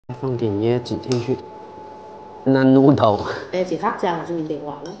放点椰子进去，那卤豆。椰子黑椒还是面条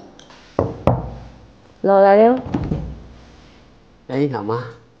呢？来了。哎，老妈，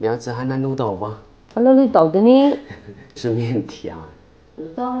你要吃海南卤豆不？我那里豆的呢？是面条。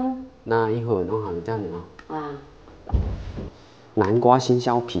知道啊。那一会儿弄好了这样子哦。啊。南瓜先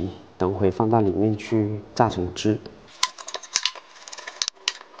削皮，等会放到里面去榨成汁。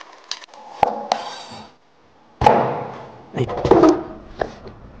哎，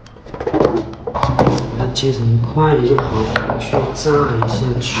把它切成块就好，去炸一下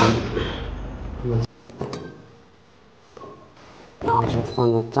汁。然后就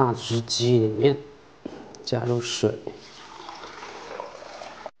放到榨汁机里面，加入水。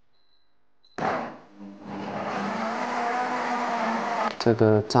这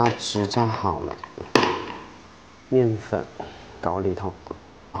个榨汁榨好了，面粉搞里头，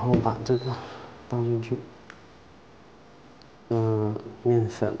然后把这个倒进去，面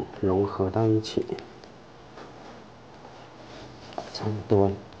粉融合到一起，差不多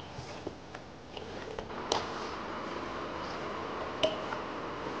了。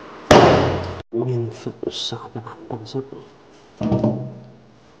面粉撒在案板上。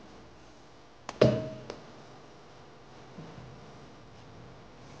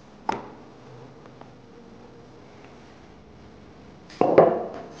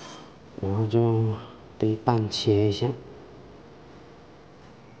然后就对半切一下，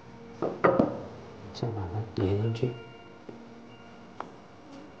再把它叠进去。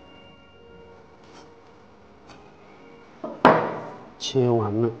切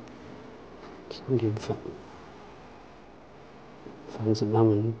完了，放点粉，防止它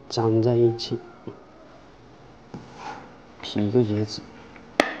们粘在一起。劈一个椰子，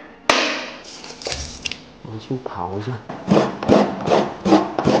拿去刨一下。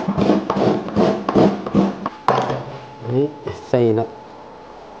哎，飞了。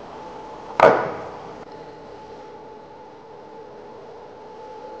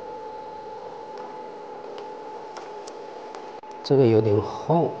这个有点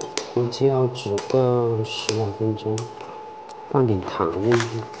厚，估计要煮个10来分钟。放点糖进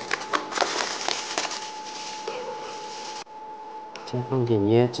去，再放点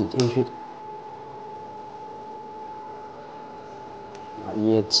椰子进去，把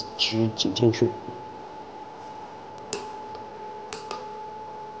椰子汁挤进去。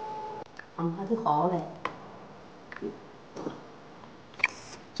还是好嘞。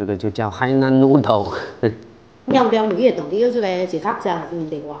这个就叫海南卤豆。要不要卤也懂得这个椰子黑椒还是面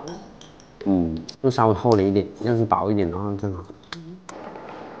条呢？就稍微厚了一点，要是薄一点的话更好。